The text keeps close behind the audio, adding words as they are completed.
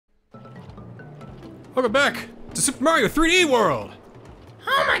Welcome back to Super Mario 3D World.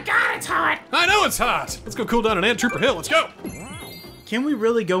 Oh my god, it's hot! I know it's hot. Let's go cool down on Ant Trooper Hill. Let's go. Can we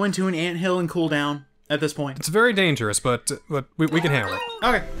really go into an anthill and cool down at this point? It's very dangerous, but we can handle it.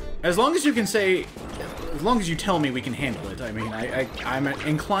 Okay. As long as you can say, as long as you tell me we can handle it. I mean, I'm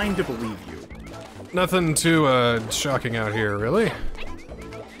inclined to believe you. Nothing too shocking out here, really.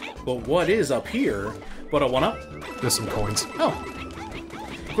 But what is up here but a one-up? Just some coins. Oh.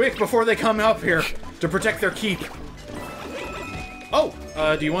 Quick, before they come up here to protect their keep. Oh,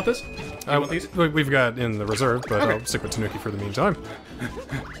 do you want this? Do you want these? We've got in the reserve, but Okay. I'll stick with Tanuki for the meantime.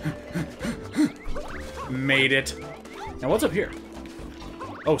 Made it. Now what's up here?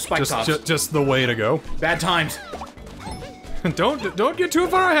 Oh, spike tops. Just the way to go. Bad times. Don't get too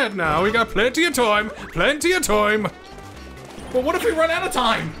far ahead now. We got plenty of time. Plenty of time. But what if we run out of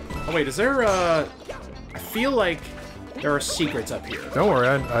time? Oh wait, is there I feel like there are secrets up here. Don't worry,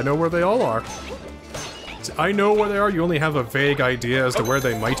 I know where they all are. I know where they are, you only have a vague idea as to where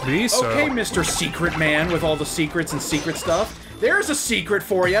they might be, so... Okay, Mr. Secret Man with all the secrets and secret stuff. There's a secret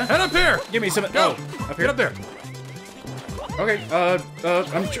for you. Head up here! Give me some... Go! Oh, up here? Get up there! Okay,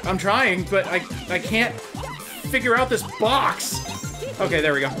 I'm trying, but I can't figure out this box. Okay,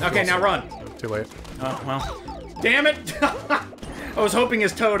 there we go. Okay, now run. Too late. Oh, well. Damn it! I was hoping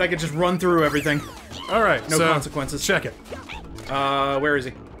as Toad I could just run through everything. Alright, No consequences. Check it. Where is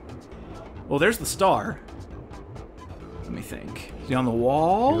he? Well, there's the star. Let me think. Is he on the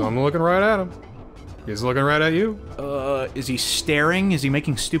wall? I'm looking right at him. He's looking right at you. Is he staring? Is he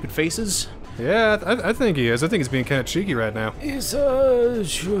making stupid faces? Yeah, I think he is. I think he's being kind of cheeky right now. Is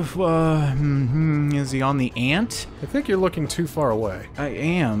he on the ant? I think you're looking too far away. I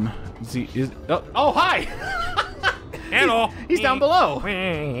am. Oh, hi! Hello! He's down below.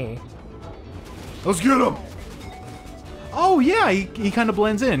 Let's get him! Oh, yeah, he kind of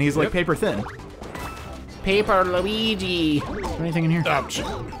blends in. He's like Yep. paper thin. Paper Luigi. Is there anything in here? Oh, shit.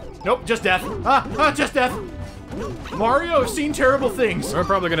 Nope, just death. Just death. Mario, I've seen terrible things. We're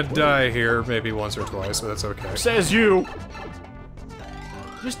probably gonna die here maybe once or twice, but that's okay. Says you.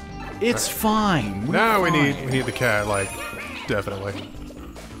 Just, it's fine. Now we need the cat, like, definitely.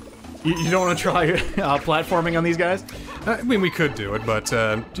 You don't want to try platforming on these guys? I mean, we could do it, but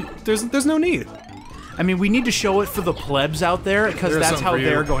there's no need. I mean, we need to show it for the plebs out there, because There's that's something how for you.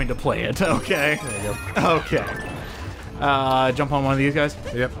 they're going to play it. Okay. There you go. Okay. Jump on one of these guys?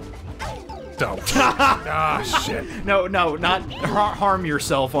 Yep. Don't. Ah, shit. No, not harm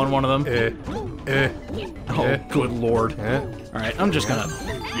yourself on one of them. Oh, good lord. Alright, I'm just gonna...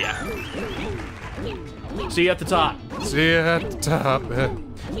 Yeah. See you at the top. See you at the top.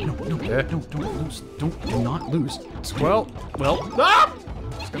 Don't lose. Do not lose. Well, Ah!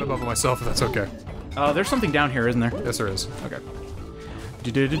 just gonna bubble myself if that's okay. There's something down here, isn't there? Yes, there is. Okay.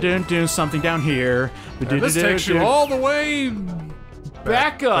 Do something down here. And this takes you all the way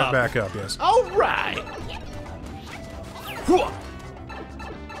back up. Back up, yes. All right. I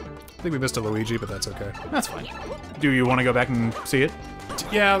think we missed a Luigi, but that's okay. That's fine. Do you want to go back and see it?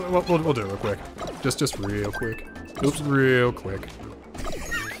 Yeah, we'll do it real quick. Just real quick. Oops, real quick.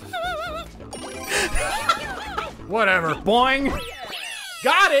 Whatever. Boing.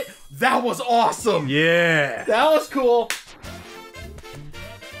 Got it. That was awesome. Yeah. That was cool.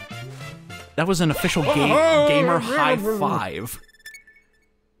 That was an official gamer high five.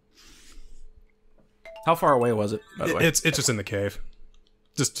 How far away was it, by the way? It's just in the cave.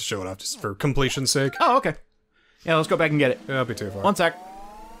 Just to show it off, just for completion's sake. Oh, okay. Yeah, let's go back and get it. Yeah, I'll be too far. One sec.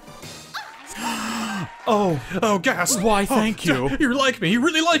 Oh, gas! why, thank you. You like me. You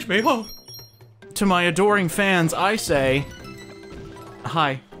really like me. Oh. To my adoring fans, I say...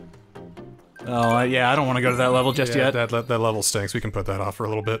 Hi. Oh, yeah, I don't want to go to that level just yet. That level stinks. We can put that off for a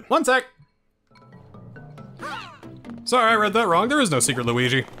little bit. One sec. Sorry, I read that wrong. There is no secret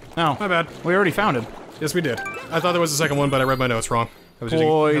Luigi. Oh. My bad. We already found it. Yes, we did. I thought there was a second one, but I read my notes wrong. I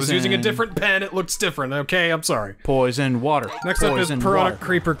was using a different pen. It looks different. Okay, I'm sorry. Poison water. Next up is Piranha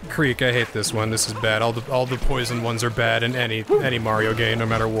Creeper Creek. I hate this one. This is bad. All the poison ones are bad in any Mario game, no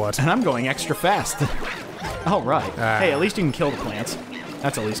matter what. And I'm going extra fast. All right. Hey, at least you can kill the plants.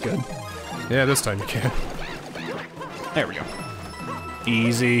 That's at least good. Yeah, this time you can. There we go.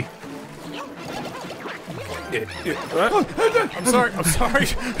 Easy. I'm sorry.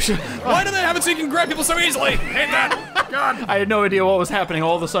 Why do they have it so you can grab people so easily? Hate that. God. I had no idea what was happening.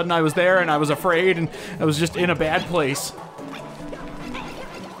 All of a sudden I was there and I was afraid and I was just in a bad place.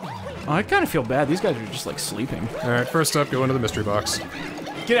 Oh, I kind of feel bad. These guys are just like sleeping. All right, first up, go into the mystery box.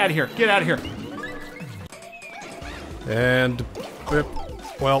 Get out of here. Get out of here. And,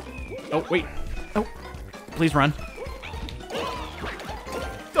 well. Oh, wait. Oh, please run.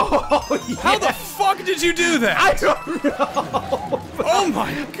 Oh, Oh, yeah. How the fuck did you do that? I don't know. Oh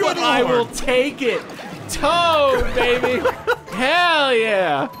my good lord. I will take it. Toad, baby. Hell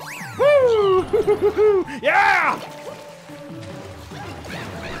yeah. Woo! Yeah!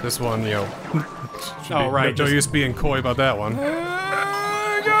 This one, you know. Oh, right. No use being coy about that one.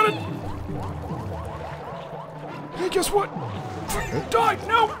 I got it. Hey, guess what? Die!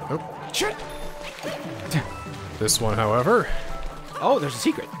 No! Oh. Shit! This one, however. Oh, there's a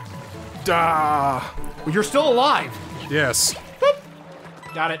secret. Ah. You're still alive. Yes. Boop.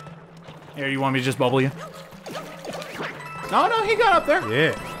 Got it. Here, you want me to just bubble you? No, no, he got up there.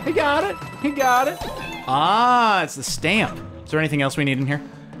 Yeah. He got it. He got it. Ah, it's the stamp. Is there anything else we need in here?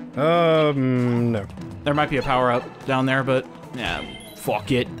 No. There might be a power-up down there, but yeah,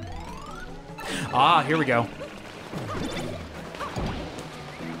 fuck it. Ah, here we go.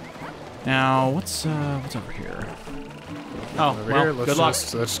 Now, what's over here? Oh, Over well, here, let's good luck.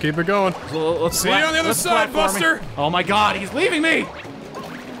 Let's keep it going. Let's See you on the other side, Buster! Oh my god, he's leaving me!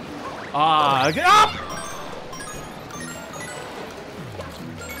 Get up!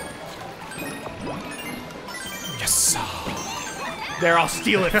 Yes. There, I'll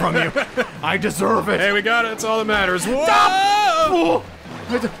steal it from you. I deserve it. Hey, we got it. That's all that matters. Whoa!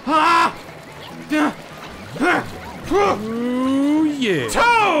 Stop! Ah! Ooh, yeah.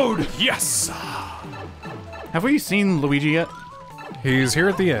 Toad! Yes. Have we seen Luigi yet? He's here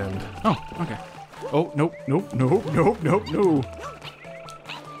at the end. Oh, okay. Oh, nope, nope, nope, nope, nope, no.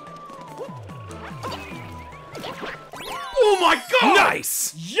 Oh my god!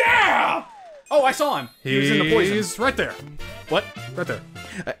 Nice! Yeah! Oh, I saw him. He was in the poison. He's right there. What? Right there.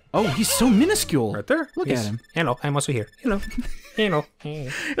 Oh, he's so minuscule. Right there. Look at him. Hello, I'm also here. Hello. Hello.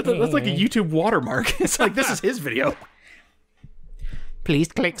 That's like a YouTube watermark. It's like, this is his video. Please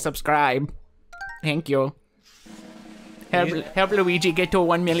click subscribe. Thank you. Help Luigi get to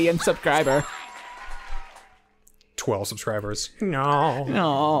 1 million subscriber. 12 subscribers. No.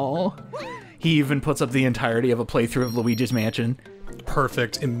 No. He even puts up the entirety of a playthrough of Luigi's Mansion.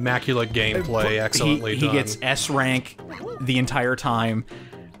 Perfect, immaculate gameplay, excellently He done. gets S rank the entire time,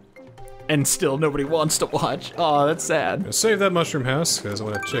 and still nobody wants to watch. Oh, that's sad. Save that mushroom house, because I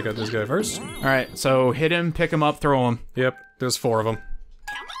want to check out this guy first. Alright, so hit him, pick him up, throw him. Yep, there's 4 of them.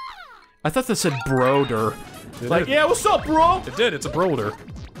 I thought that said broder. Like, did. yeah, what's up, bro? It did, it's a boulder.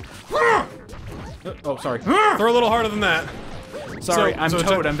 Oh, sorry. Throw a little harder than that. Sorry, I'm so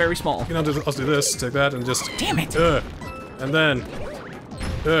Toad, I'm very small. You know, let's do this, take that, and just... Damn it! And then...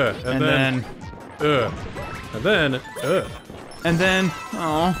 and then... and then... And then,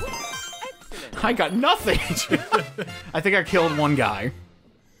 oh, I got nothing. I think I killed one guy.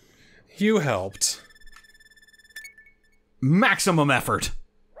 You helped. Maximum effort.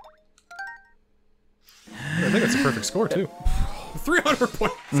 I think that's a perfect score, too. 300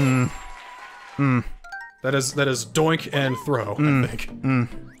 points! That is doink and throw, I think.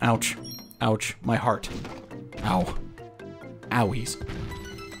 Ouch. Ouch. My heart. Ow. Owies.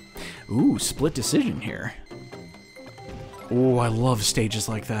 Ooh, split decision here. Ooh, I love stages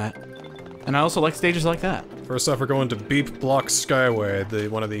like that. And I also like stages like that. First off, we're going to Beep Block Skyway,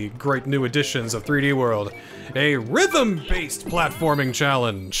 one of the great new additions of 3D World. A rhythm-based platforming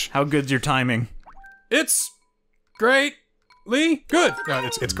challenge. How good's your timing? It's greatly good.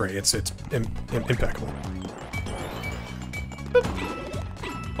 It's great. It's impeccable.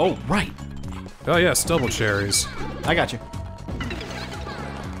 Oh, right. Oh yes, double cherries. I got you.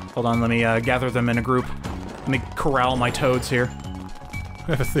 Hold on, let me gather them in a group. Let me corral my toads here.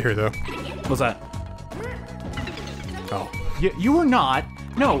 I have a theory though. What's that? Oh. You were not.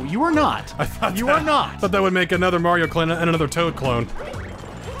 No, you were not. I thought you that, are not. I thought that would make another Mario clone and another Toad clone.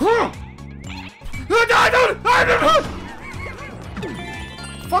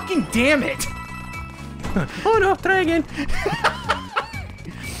 Fucking damn it! Oh no, try again.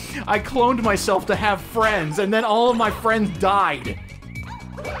 I cloned myself to have friends, and then all of my friends died.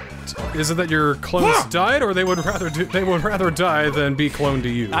 Is it that your clones died, or they would rather die than be cloned to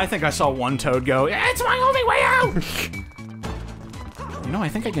you? I think I saw one toad go, "It's my only way out!" You know, I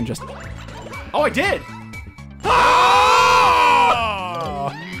think I can just... Oh, I did!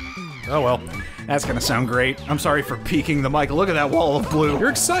 Oh well. That's gonna sound great. I'm sorry for peeking the mic. Look at that wall of blue. You're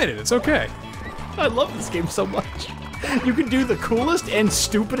excited, it's okay. I love this game so much. You can do the coolest and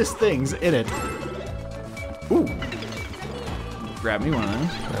stupidest things in it. Ooh. Grab me one of them.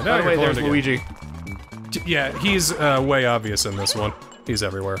 By the way, there's Luigi. Yeah, he's way obvious in this one. He's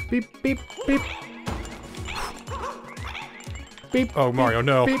everywhere. Beep, beep, beep. Beep. Oh, Mario,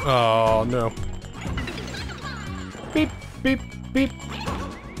 no. Beep. Oh, no. Beep, beep, beep.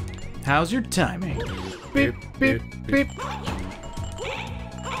 How's your timing? Beep, beep, beep.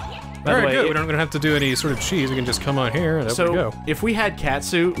 By the Alright, way, good. We don't have to do any sort of cheese. We can just come on here and up we So, go. if we had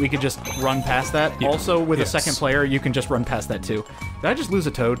Catsuit, we could just run past that. Yeah. Also, with Yes. a second player, you can just run past that too. Did I just lose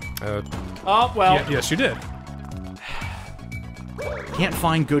a toad? Oh, well. Yes, you did. Can't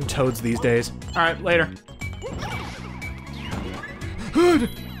find good toads these days. Alright, later.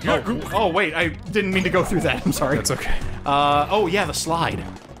 Oh, wait, I didn't mean to go through that. I'm sorry. That's okay. Oh, yeah, the slide.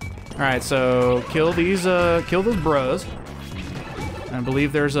 Alright, so kill those bros. I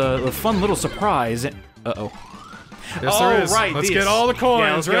believe there's a fun little surprise. Uh-oh. Yes, there is. Right, Let's these. get all the coins.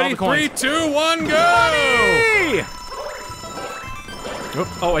 Yeah, let's get all Ready? the coins. 3, 2, 1, go! Money!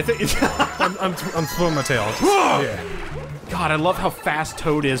 Oh, I think... I'm throwing my tail. Yeah. God, I love how fast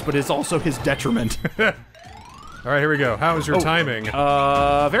Toad is, but it's also his detriment. All right, here we go. How is your timing?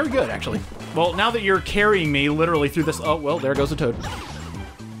 Very good, actually. Well, now that you're carrying me literally through this... Oh, well, there goes a Toad.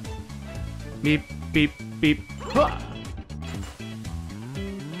 Beep, beep, beep. Huh.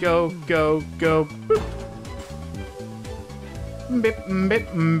 Go, go, go. Boop. Beep, beep,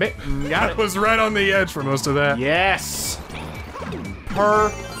 beep. Got I it. was right on the edge for most of that. Yes.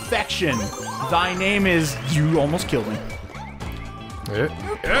 Perfection. Thy name is... You almost killed me.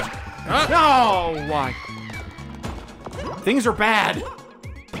 No, why? Things are bad.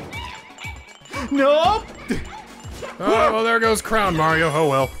 Nope. Oh, well, there goes Crown Mario. Oh,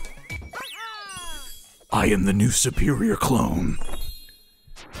 well. I am the new superior clone.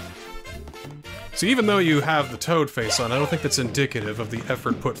 So even though you have the Toad face on, I don't think that's indicative of the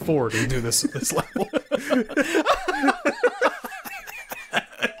effort put forward to do this level.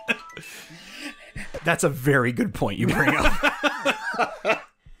 That's a very good point you bring up.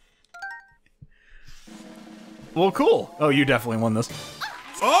 Well, cool. Oh, you definitely won this.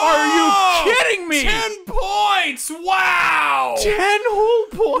 Oh! Are you kidding me? 10 points! Wow! 10 whole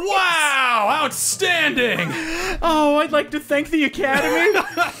points. Wow! Outstanding! Oh, I'd like to thank the Academy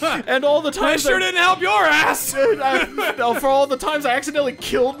and all the I times sure didn't help your ass! for all the times I accidentally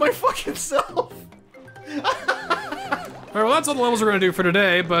killed my fucking self. Alright, well, that's all the levels we're gonna do for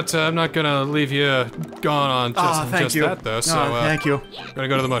today, but I'm not gonna leave you gone on just that, though. So, thank you. Gonna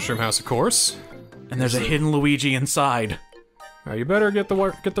go to the Mushroom House, of course. And there's a hidden Luigi inside. Alright, you better get the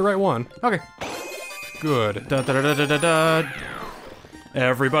right one. Okay. Good. Da, da, da, da, da, da.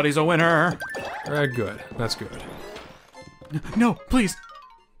 Everybody's a winner. Alright, good. That's good. No, please.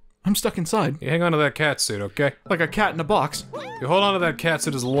 I'm stuck inside. You hang on to that cat suit, okay? Like a cat in a box. You hold on to that cat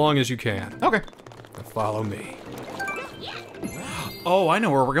suit as long as you can. Okay. Now follow me. Oh, I know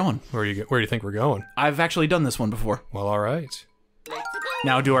where we're going. Where do you think we're going? I've actually done this one before. Well, alright.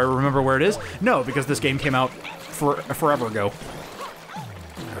 Now, do I remember where it is? No, because this game came out forever ago.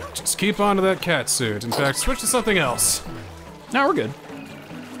 Just keep on to that cat suit. In fact, switch to something else. Now we're good.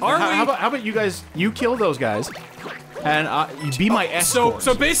 How about you guys? You kill those guys, and you be my escort.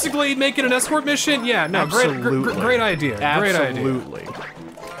 So basically, making an escort mission? Yeah, no, Absolutely. great idea. Great idea. Absolutely.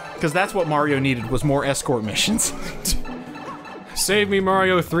 Because that's what Mario needed, was more escort missions. Save Me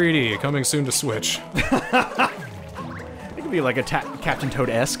Mario 3D, coming soon to Switch. It could be like a Captain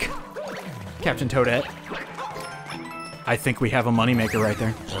Toad-esque. Captain Toadette. I think we have a moneymaker right there.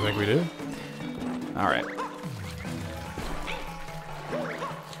 I think we do. Alright.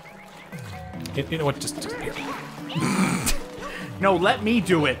 You know what, just here. No, let me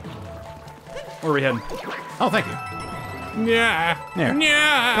do it. Where are we heading? Oh, thank you. Yeah. There.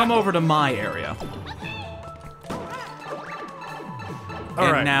 Yeah. Come over to my area. All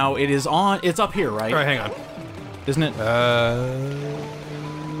and right. now it is on. It's up here, right? All right, hang on. Isn't it?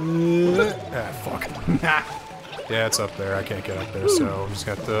 Fuck. Yeah, it's up there. I can't get up there, so I'm just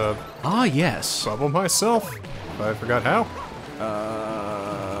got to Ah, yes. bubble myself. I forgot how.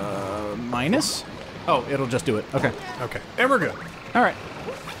 Minus? Oh, it'll just do it. Okay. Okay, and we're good. All right.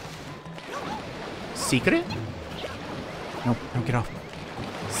 Secret? No, no, get off.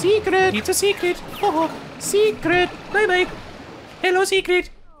 Secret! It's a secret. Oh, Secret! bye-bye. Hello, secret.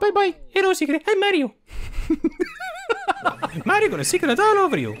 Bye-bye. Hello, secret. I'm Mario. Mario gonna secret all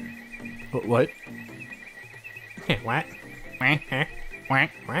over you. What? What?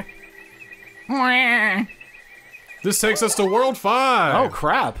 This takes us to World 5. Oh,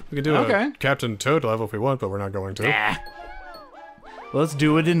 crap. We can do a Captain Toad level if we want, but we're not going to. Let's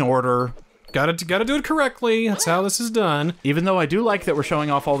do it in order. Gotta do it correctly. That's how this is done. Even though I do like that we're showing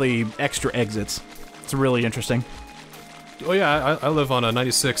off all the extra exits. It's really interesting. Oh yeah, I live on a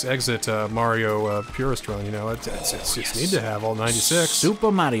 96 exit Mario purist run, you know. It's just need to have all 96.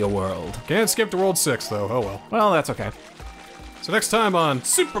 Super Mario World. Can't skip to World 6 though, oh well. Well, that's okay. So next time on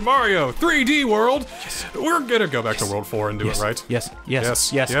Super Mario 3D World, we're gonna go back to World 4 and do it right.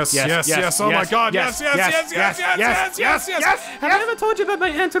 Yes. Oh my God! Yes. Have I ever told you about my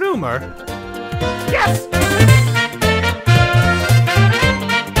aunt rumor? Yes!